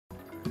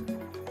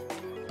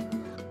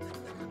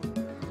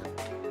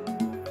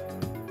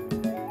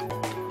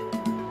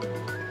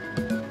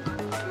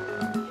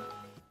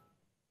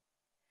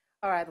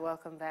All right,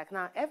 welcome back.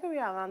 Now,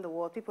 everywhere around the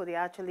world, people, they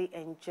actually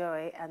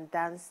enjoy and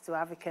dance to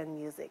African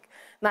music.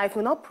 Now, if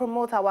we not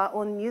promote our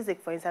own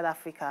music for inside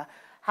Africa,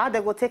 how they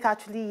will take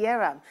actually hear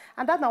them?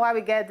 And that's now why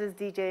we get this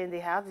DJ in the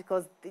house,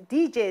 because the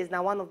DJ is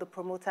now one of the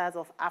promoters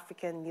of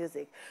African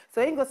music.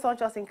 So he goes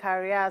just in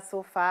career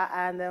so far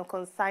and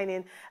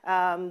concerning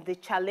the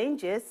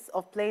challenges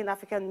of playing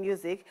African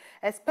music,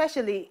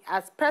 especially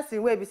as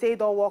person where we say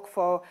don't work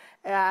for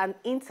an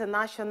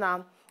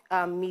international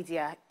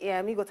media.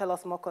 Me go tell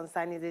us more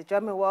concerning this.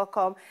 Join me,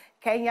 welcome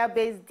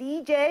Kenya-based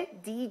DJ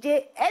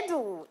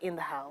Edu in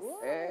the house.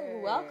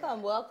 Hey.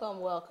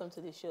 Welcome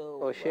to the show.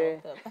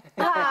 Oshe.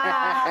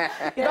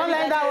 You don't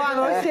learn that one,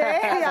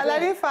 Oshe. You're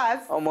learning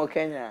fast. Omo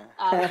Kenya.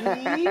 All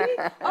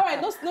right,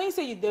 no, you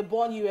say you were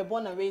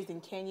born and raised in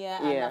Kenya,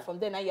 and from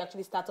there now you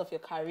actually start off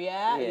your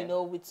career, you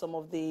know, with some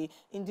of the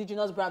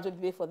indigenous brands we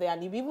play for there,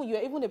 and you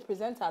were even a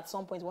presenter at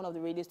some point in one of the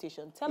radio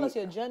stations. Tell us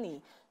your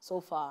journey so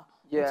far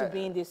into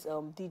being this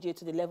DJ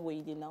to the level where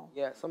you did now.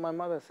 Yeah, so my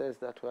mother says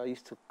that I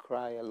used to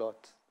cry a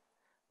lot,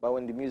 but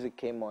when the music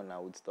came on, I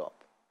would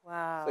stop.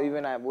 Wow. So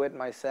even I wet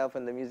myself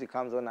and the music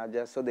comes on,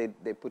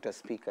 they put a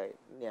speaker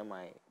near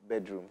my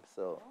bedroom,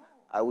 so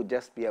I would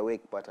just be awake,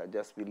 but I'd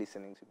just be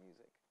listening to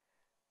music.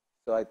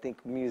 So I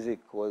think music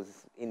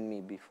was in me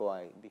before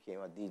I became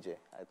a DJ.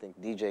 I think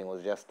DJing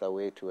was just a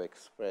way to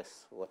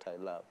express what I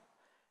love.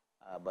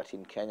 But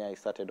in Kenya, I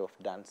started off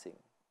dancing,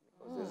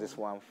 because there's this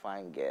one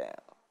fine girl,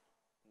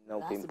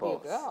 no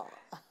pimples.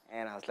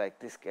 And I was like,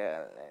 this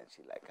girl, and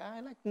she's like, I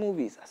like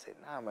movies. I said,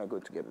 now am I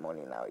going to get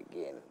money now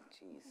again?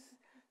 Jeez.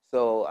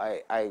 So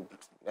I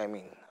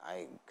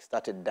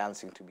started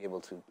dancing to be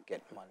able to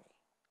get money.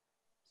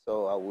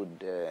 So I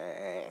would,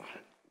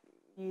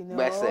 you know,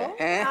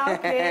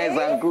 okay.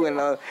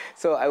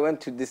 So I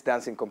went to these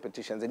dancing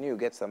competitions, and you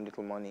get some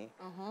little money.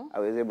 I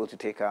was able to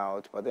take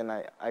out, but then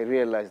I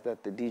realized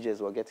that the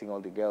DJs were getting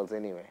all the girls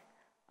anyway,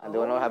 and they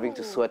were not having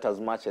to sweat as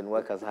much and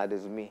work as hard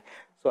as me.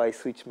 So I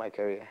switched my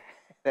career.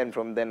 Then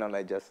from then on,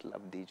 I just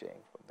love DJing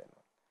from then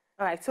on.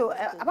 All right, so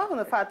apart from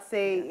the fact,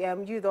 say,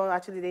 you don't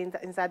actually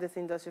inside this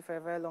industry for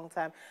a very long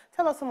time,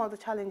 tell us some of the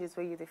challenges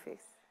where you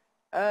face.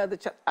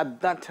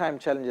 At that time,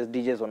 challenges,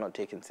 DJs were not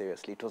taken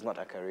seriously. It was not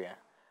a career.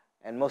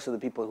 And most of the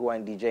people who were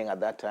in DJing at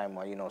that time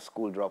were, you know,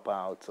 school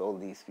dropouts, all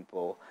these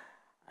people.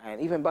 And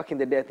even back in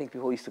the day, I think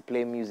people used to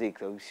play music,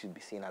 so we should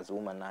be seen as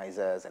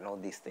womanizers and all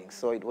these things.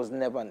 So it was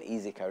never an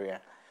easy career.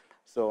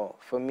 So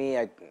for me,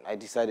 I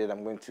decided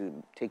I'm going to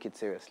take it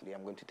seriously.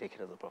 I'm going to take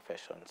it as a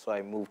profession. So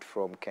I moved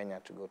from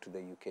Kenya to go to the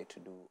UK to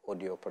do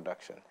audio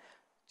production,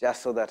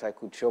 just so that I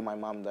could show my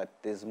mom that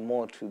there's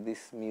more to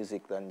this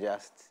music than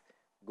just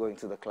going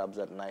to the clubs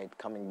at night,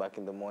 coming back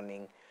in the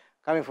morning,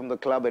 coming from the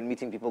club and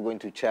meeting people going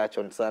to church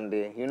on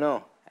Sunday, you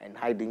know, and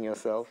hiding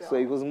yourself. So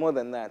it was more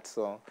than that.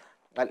 So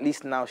at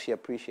least now she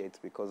appreciates,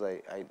 because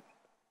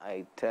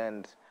I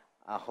turned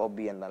a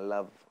hobby and a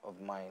love of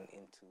mine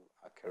into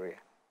a career.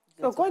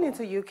 So going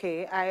into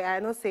UK, I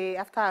know, say,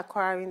 after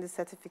acquiring the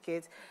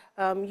certificate,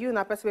 you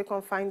now personally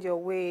can find your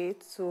way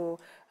to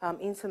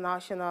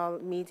international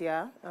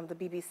media, the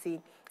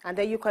BBC, and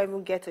then you can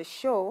even get a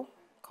show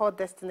called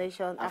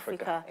Destination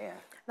Africa. Yeah.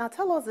 Now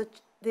tell us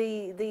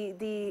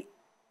the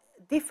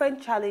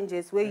different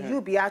challenges where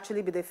you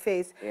actually be the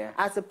face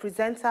as a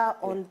presenter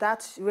on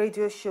that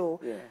radio show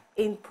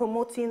in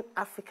promoting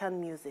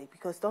African music,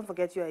 because don't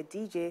forget you're a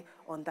DJ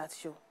on that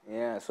show.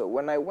 Yeah, so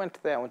when I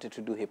went there, I wanted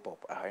to do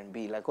hip-hop,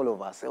 R&B, like all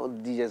of us. All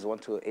DJs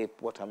want to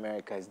ape what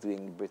America is doing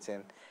in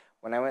Britain.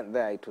 When I went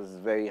there, it was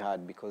very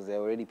hard, because there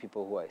were already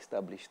people who are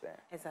established there.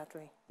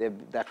 Exactly.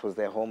 That was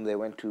their home. They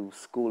went to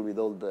school with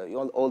all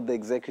the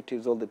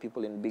executives, all the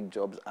people in big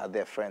jobs are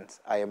their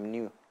friends. I am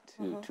new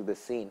to the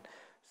scene.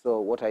 So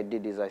what I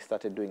did is I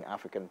started doing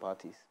African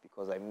parties,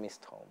 because I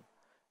missed home.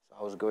 So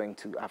I was going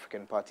to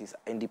African parties,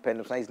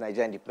 independence, nice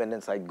Nigeria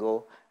independence, I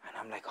go, and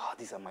I'm like, oh,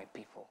 these are my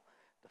people.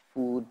 The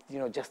food, you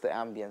know, just the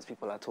ambience.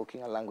 People are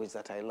talking a language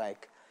that I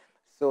like.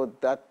 So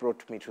that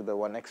brought me to the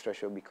One Extra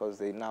show, because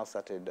they now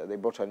started, they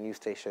brought a new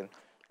station,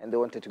 and they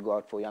wanted to go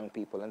out for young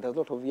people. And there's a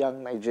lot of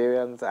young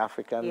Nigerians,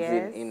 Africans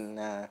in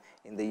the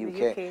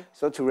UK.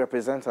 So to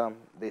represent them,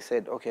 they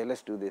said, okay,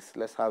 let's do this.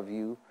 Let's have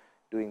you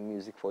doing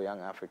music for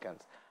young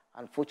Africans.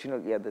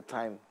 Unfortunately, at the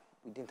time,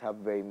 we didn't have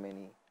very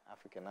many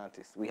African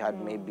artists. We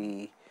had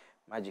maybe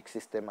Magic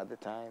System at the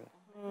time.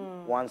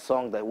 One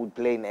song that would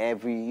play in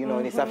every, you know,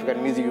 in East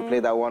African music, you play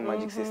that one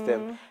Magic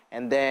System.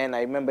 And then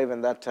I remember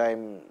even that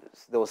time,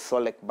 there was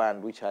Solek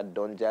Band, which had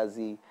Don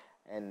Jazzy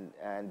and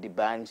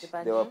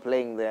Dibanj. They were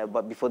playing there,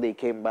 but before they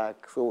came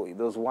back. So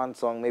there was one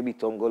song, maybe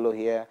Tongolo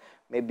here,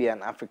 maybe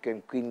an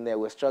African Queen there.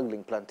 We're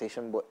struggling,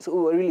 Plantation Boy. So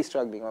we were really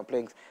struggling. We were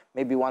playing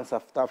maybe one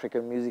South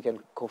African music and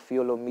Kofi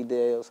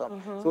Olomide or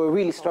something. So we were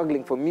really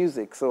struggling for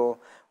music. So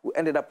we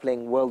ended up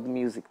playing world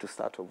music to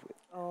start off with.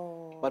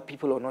 But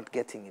people were not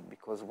getting it,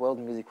 because world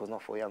music was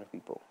not for young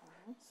people.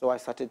 So I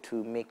started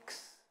to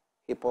mix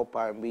hip-hop,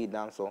 R&B,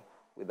 dancehall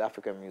with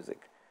African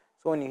music.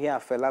 So when you hear a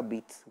fella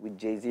beat with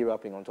Jay-Z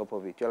rapping on top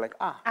of it, you're like,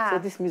 so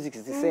this music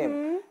is the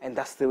same. And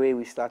that's the way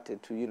we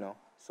started to, you know,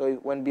 So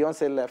when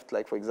Beyonce left,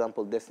 like for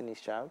example,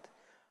 Destiny's Child,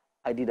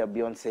 I did a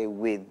Beyonce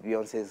with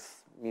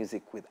Beyonce's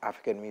music with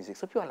African music.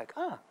 So people are like,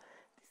 ah,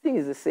 this thing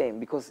is the same,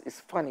 because it's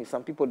funny.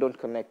 Some people don't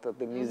connect that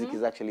the music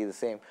is actually the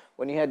same.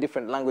 When you hear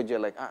different language, you're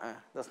like,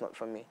 that's not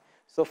for me.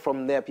 So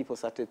from there, people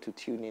started to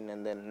tune in,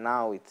 and then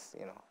now it's,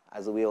 you know,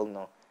 as we all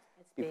know,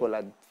 people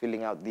are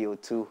filling out the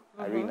O2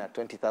 arena.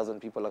 20,000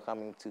 people are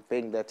coming to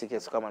paying their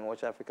tickets to come and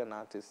watch African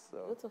artists.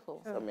 So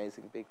beautiful. It's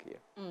amazing, big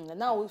here.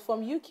 Now,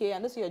 from UK, I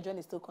know your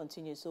journey still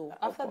continues. So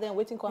after then,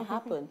 waiting can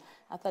happen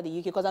after the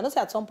UK? Because I know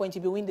at some point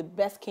you'll be winning the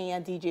best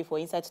Kenyan DJ for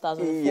Inside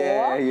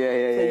 2004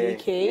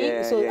 for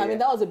UK. So, I mean,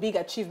 that was a big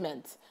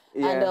achievement.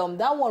 And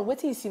that one,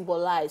 waiting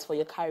symbolized for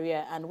your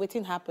career, and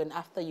waiting happened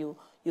after you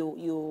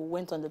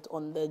went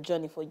on the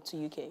journey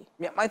to UK.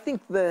 Yeah, I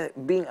think the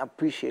being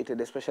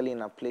appreciated, especially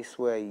in a place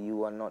where you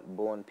were not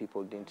born,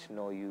 people didn't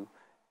know you,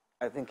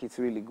 I think it's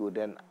really good.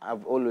 And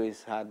I've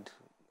always had,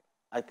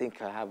 I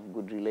think I have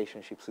good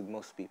relationships with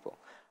most people.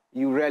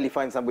 You rarely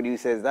find somebody who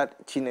says,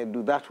 that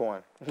Chinedu, that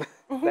one,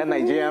 that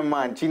Nigerian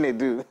man,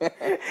 Chinedu.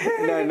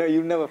 No,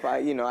 you never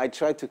find, you know, I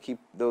try to keep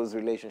those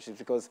relationships,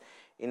 because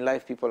in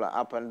life people are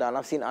up and down.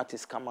 I've seen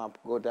artists come up,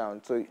 go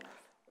down. So,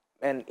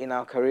 and in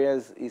our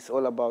careers, it's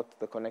all about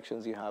the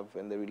connections you have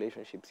and the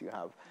relationships you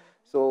have.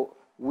 So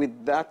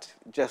with that,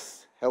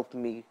 just helped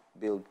me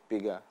build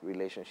bigger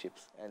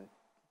relationships. And,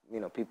 you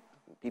know,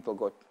 people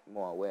got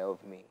more aware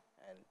of me.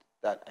 And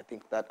that, I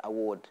think that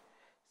award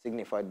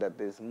signified that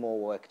there's more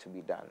work to be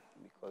done,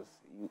 because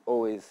you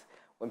always,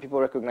 when people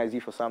recognize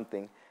you for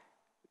something,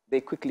 they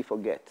quickly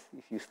forget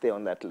if you stay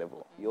on that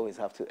level. You always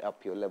have to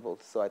up your levels.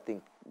 So I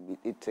think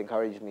it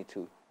encouraged me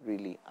to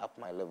really up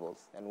my levels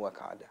and work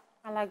harder.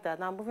 I like that.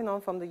 Now, moving on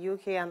from the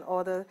UK and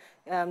other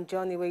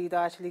journey where you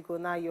don't actually go,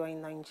 now you're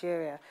in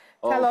Nigeria.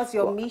 Tell us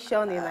your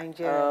mission in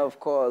Nigeria. Of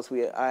course.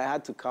 I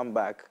had to come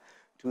back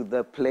to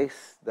the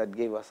place that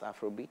gave us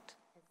Afrobeat.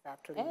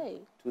 Exactly.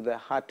 Hey. To the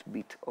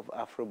heartbeat of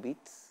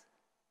Afrobeats.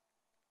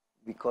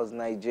 Because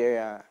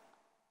Nigeria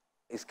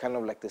is kind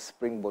of like the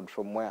springboard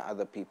from where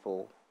other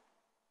people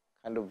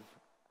kind of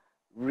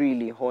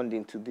really honed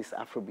into this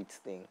Afrobeats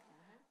thing.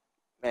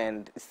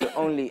 And it's the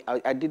only,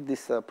 I did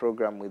this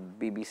program with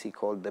BBC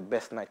called The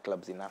Best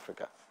Nightclubs in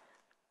Africa.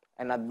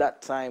 And at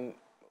that time,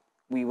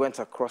 we went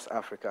across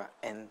Africa,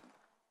 and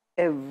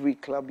every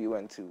club you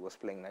went to was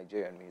playing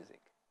Nigerian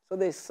music. So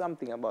there's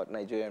something about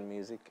Nigerian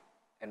music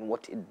and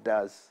what it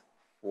does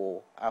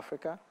for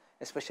Africa,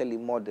 especially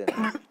modern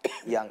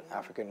young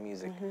African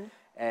music.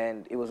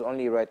 And it was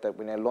only right that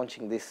when they're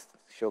launching this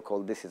show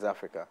called This Is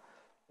Africa,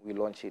 we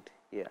launch it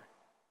here.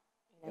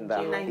 In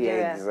Nigeria.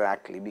 Yeah,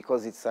 exactly,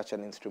 because it's such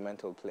an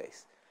instrumental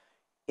place.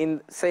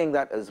 In saying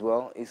that as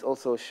well, it's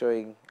also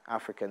showing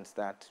Africans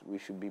that we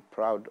should be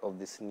proud of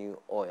this new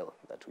oil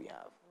that we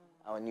have,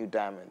 our new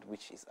diamond,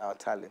 which is our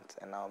talent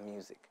and our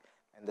music,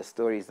 and the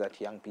stories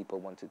that young people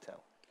want to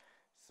tell.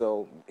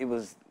 So it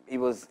was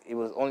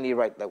only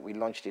right that we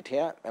launched it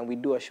here, and we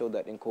do a show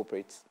that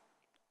incorporates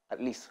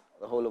at least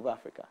the whole of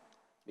Africa.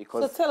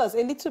 Because so tell us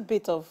a little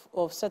bit of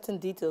certain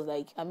details,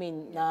 like, I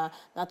mean, now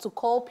to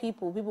call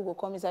people will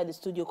come inside the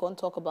studio, can't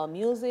talk about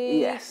music.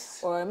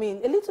 Yes. Or, I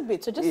mean, a little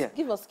bit. So just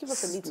give us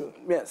a little.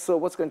 Yeah, so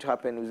what's going to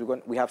happen is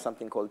we have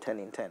something called 10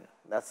 in 10.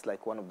 That's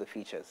like one of the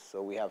features.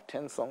 So we have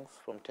 10 songs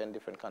from 10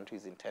 different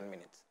countries in 10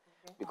 minutes.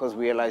 Because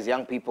we realize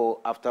young people,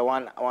 after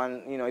one,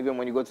 you know, even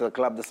when you go to the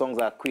club, the songs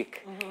are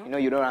quick. You know,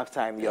 you don't have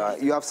time.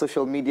 You have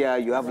social media,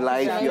 you have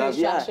life, you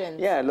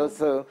have,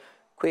 lots of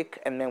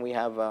quick. And then we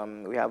have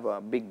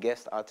a big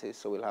guest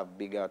artist, so we'll have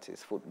big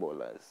artists,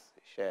 footballers,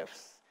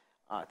 chefs,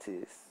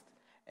 artists,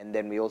 and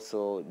then we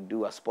also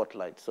do a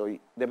spotlight. So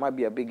there might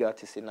be a big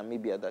artist in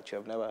Namibia that you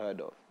have never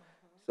heard of.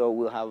 So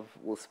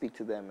we'll speak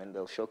to them, and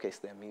they'll showcase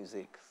their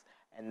music,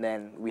 and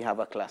then we have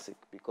a classic,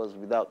 because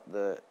without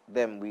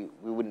them we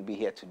wouldn't be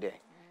here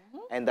today.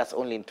 And that's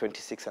only in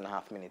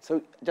 26.5 minutes.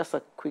 So just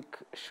a quick,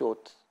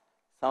 short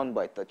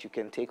soundbite that you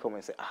can take home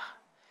and say,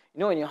 you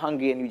know, when you're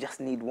hungry and you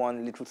just need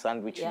one little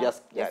sandwich, you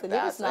just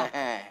that's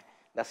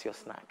your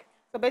snack.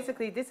 So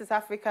basically, This Is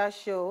Africa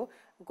show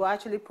go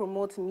actually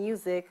promote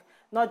music,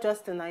 not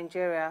just in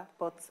Nigeria,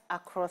 but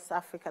across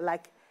Africa,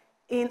 like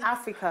in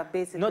Africa,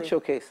 basically. Not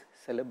showcase,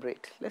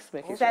 celebrate. Let's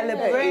make it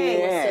celebrate.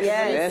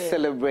 Yes. Let's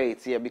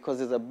celebrate. Yeah, because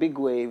there's a big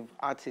wave.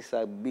 Artists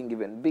are being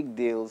given big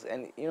deals,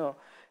 and you know,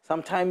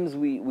 sometimes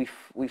we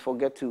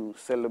forget to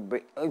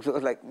celebrate.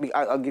 Like,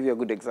 I'll give you a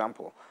good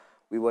example.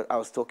 I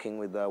was talking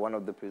with one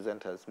of the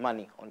presenters,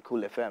 Manny, on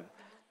Cool FM.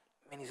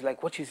 And he's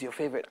like, what is your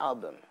favorite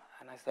album?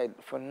 And I said,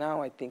 for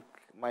now, I think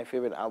my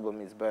favorite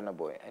album is Burna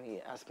Boy. And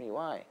he asked me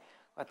why.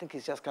 I think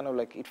it's just kind of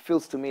like, it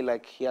feels to me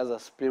like he has a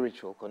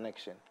spiritual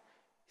connection.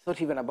 It's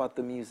not even about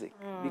the music.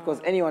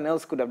 Because anyone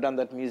else could have done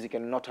that music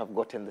and not have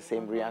gotten the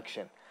same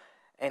reaction.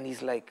 And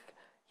he's like,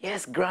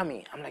 yes,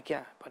 Grammy. I'm like,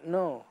 yeah, but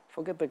no,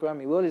 forget the Grammy.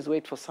 We always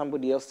wait for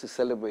somebody else to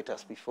celebrate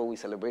us before we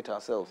celebrate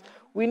ourselves.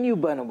 We knew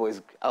Burna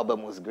Boy's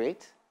album was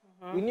great.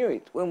 We knew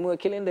it. When we were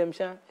killing them,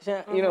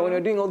 you know, when we're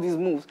doing all these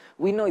moves,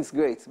 we know it's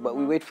great, but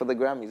we wait for the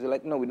Grammys. We're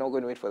like, no, we're not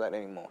going to wait for that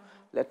anymore.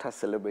 Let us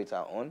celebrate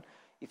our own.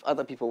 If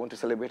other people want to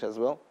celebrate as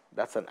well,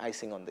 that's an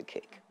icing on the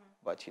cake.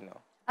 But, you know.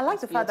 I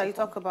like the fact that you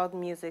talk about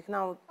music.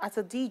 Now, as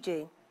a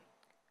DJ,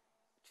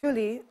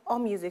 truly, all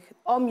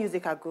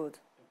music are good.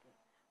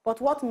 But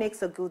what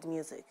makes a good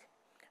music?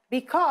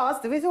 Because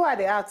the reason why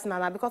they ask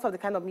now, because of the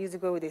kind of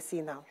music where they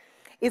see now.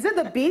 Is it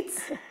the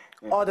beats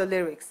or the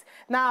lyrics?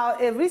 Now,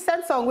 a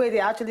recent song where they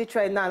actually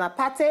trend now,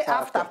 party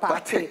after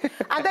party.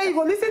 And then you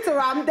go listen to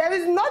Ram, there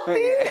is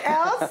nothing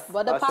else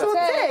but the party,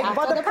 to take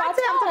but the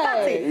party after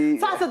party.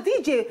 So as a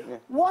DJ,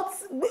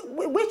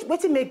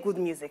 what make good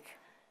music?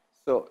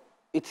 So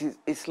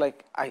it's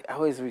like, I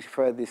always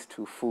refer this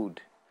to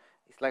food.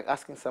 It's like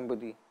asking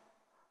somebody,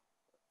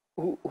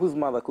 whose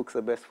mother cooks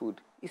the best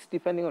food? It's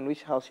depending on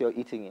which house you're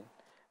eating in.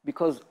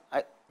 Because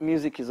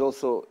music is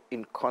also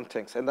in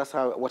context, and that's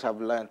what I've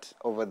learned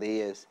over the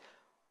years.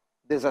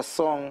 There's a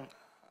song,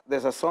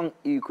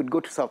 you could go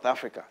to South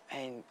Africa,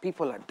 and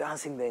people are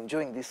dancing, they're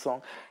enjoying this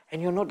song,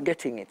 and you're not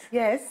getting it.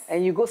 Yes.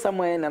 And you go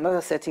somewhere in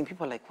another setting,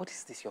 people are like, what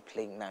is this you're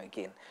playing now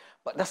again?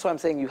 But that's why I'm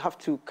saying you have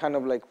to kind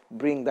of like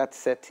bring that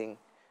setting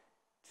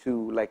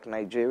to like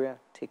Nigeria,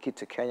 take it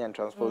to Kenya and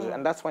transpose it.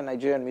 And that's why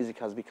Nigerian music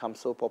has become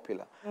so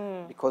popular.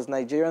 Because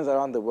Nigerians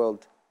around the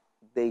world,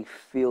 they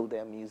feel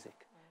their music.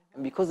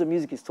 And because the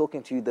music is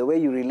talking to you, the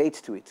way you relate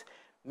to it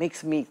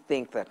makes me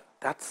think that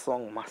that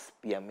song must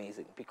be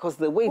amazing. Because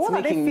the way it's making...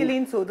 What are they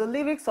feeling to, the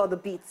lyrics or the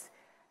beats?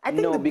 I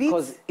think no, the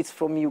because beats... it's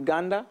from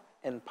Uganda,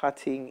 and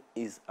partying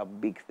is a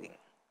big thing.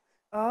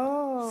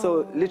 Oh.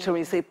 So literally,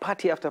 when you say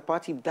party after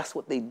party, that's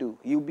what they do.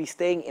 You'll be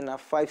staying in a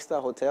 5-star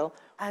hotel,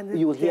 and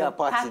you'll hear a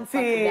party.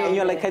 And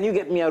you're like, can you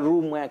get me a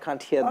room where I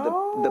can't hear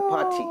the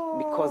party?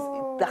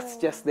 Because that's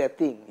just their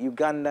thing.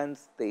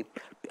 Ugandans, they...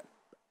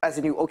 As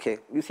in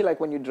you see like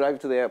when you drive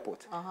to the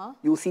airport,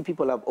 you'll see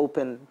people have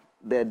opened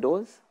their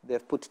doors,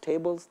 they've put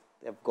tables,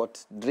 they've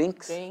got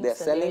drinks they're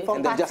selling,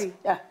 and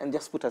they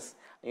just put a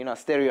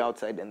stereo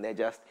outside, and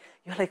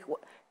you're like,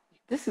 what?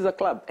 This is a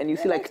club, and you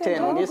see like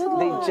 10, they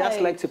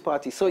just like to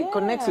party, so it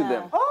connects with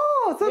them.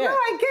 Oh, so now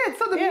I get,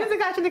 so the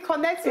music actually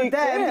connects with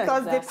them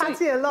because they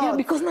party a lot. Yeah,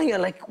 because now you're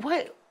like,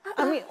 what?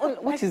 I mean,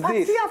 what is this?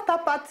 Party after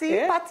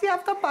party, party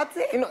after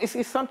party. You know,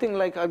 it's something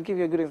like, I'll give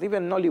you a good example,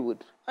 even Nollywood.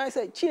 I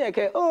said,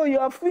 Chineke, oh, you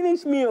have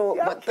finished me. Oh.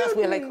 But that's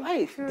where like,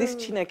 hey, this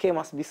Chineke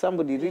must be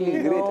somebody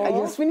really great. I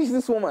just finished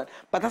this woman.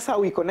 But that's how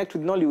we connect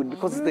with Nollywood,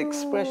 because it's the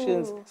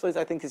expressions. So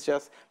I think it's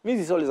just,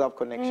 music is always have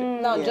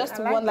connection. Now, just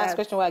one last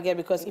question I get,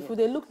 because if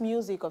they look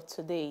music of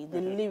today,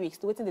 the lyrics,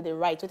 the way they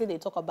write, what they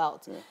talk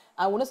about,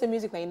 I will not say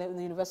music in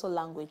the universal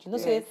language. You know,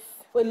 say,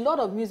 for a lot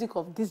of music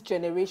of this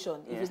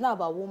generation, if it's not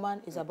about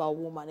woman, it's about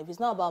woman. If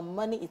it's not about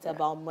money, it's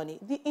about money.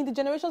 In the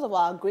generations of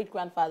our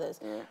great-grandfathers,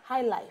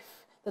 high life,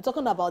 they're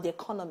talking about the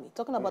economy,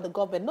 talking about the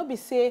government. Not be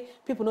say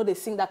people know they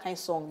sing that kind of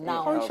song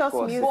now. Conscious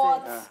music.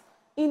 But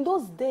in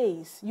those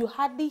days, you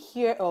hardly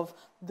hear of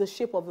the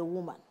shape of a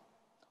woman.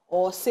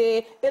 Or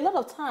say, a lot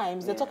of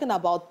times, they're talking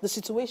about the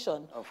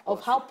situation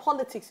of how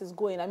politics is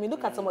going. I mean,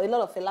 look at a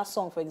lot of Fela's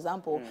song, for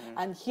example,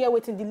 and hear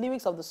within the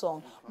lyrics of the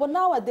song. But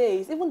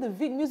nowadays, even the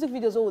music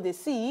videos they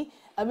see,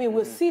 I mean,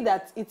 we'll see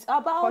that it's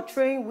about...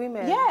 portraying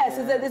women. Yes,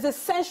 there's a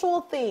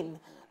sensual thing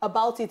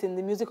about it in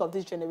the music of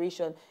this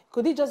generation.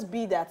 Could it just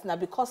be that now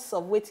because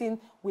of waiting,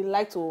 we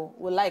like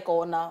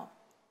or now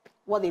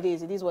what it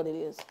is what it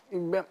is?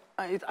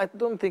 I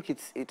don't think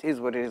it is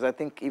what it is. I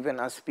think even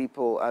as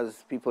people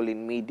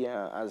in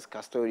media, as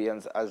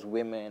custodians, as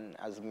women,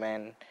 as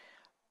men,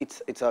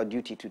 it's our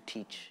duty to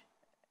teach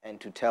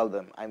and to tell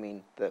them. I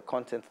mean, the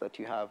content that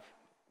you have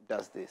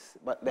does this.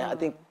 But I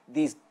think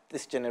this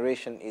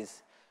generation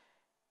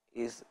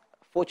is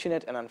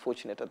fortunate and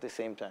unfortunate at the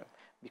same time,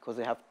 because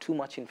they have too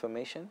much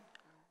information,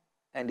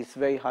 and it's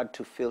very hard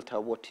to filter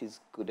what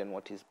is good and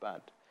what is bad.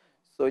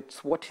 So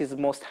it's what is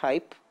most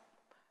hype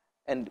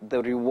and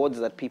the rewards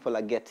that people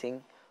are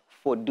getting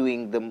for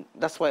doing them.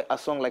 That's why a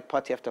song like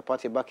Party After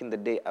Party back in the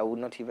day, I would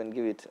not even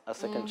give it a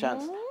second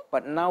chance.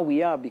 But now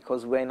we are,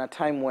 because we're in a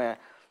time where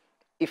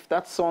if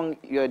that song,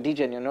 you're a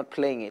DJ and you're not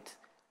playing it,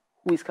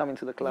 who is coming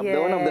to the club? The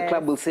owner of the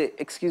club will say,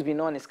 excuse me,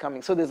 no one is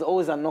coming. So there's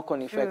always a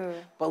knock-on effect.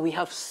 But we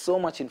have so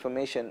much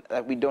information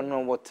that we don't know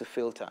what to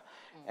filter.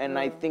 And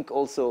I think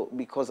also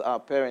because our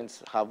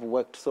parents have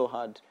worked so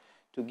hard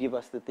to give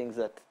us the things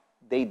that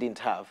they didn't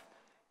have,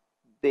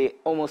 they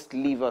almost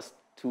leave us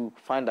to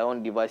find our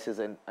own devices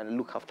and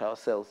look after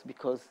ourselves,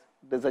 because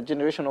there's a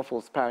generation of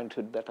false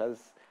parenthood that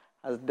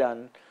has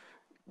done.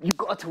 You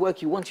go out to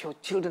work, you want your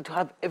children to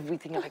have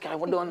everything. Like, I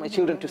don't want my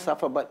children to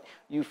suffer, but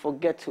you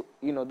forget to,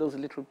 those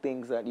little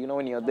things that,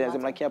 when you're there,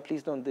 I'm like, yeah,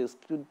 please don't this,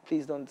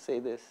 please don't say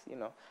this,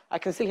 I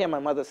can still hear my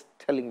mother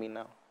telling me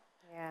now.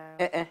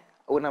 Yeah.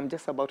 When I'm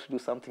just about to do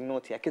something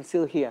naughty, I can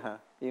still hear her,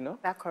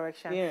 That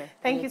correction. Yeah.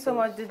 Thank you so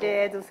much,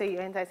 DJ Edu. Say you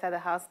enter inside the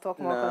house, talk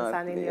more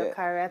concerning your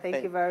career.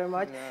 Thank you very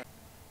much.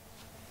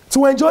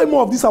 To enjoy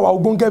more of these our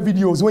Ogbonge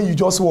videos when you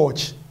just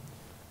watch,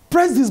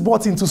 press this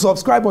button to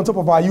subscribe on top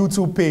of our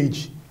YouTube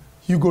page.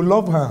 You go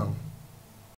love her.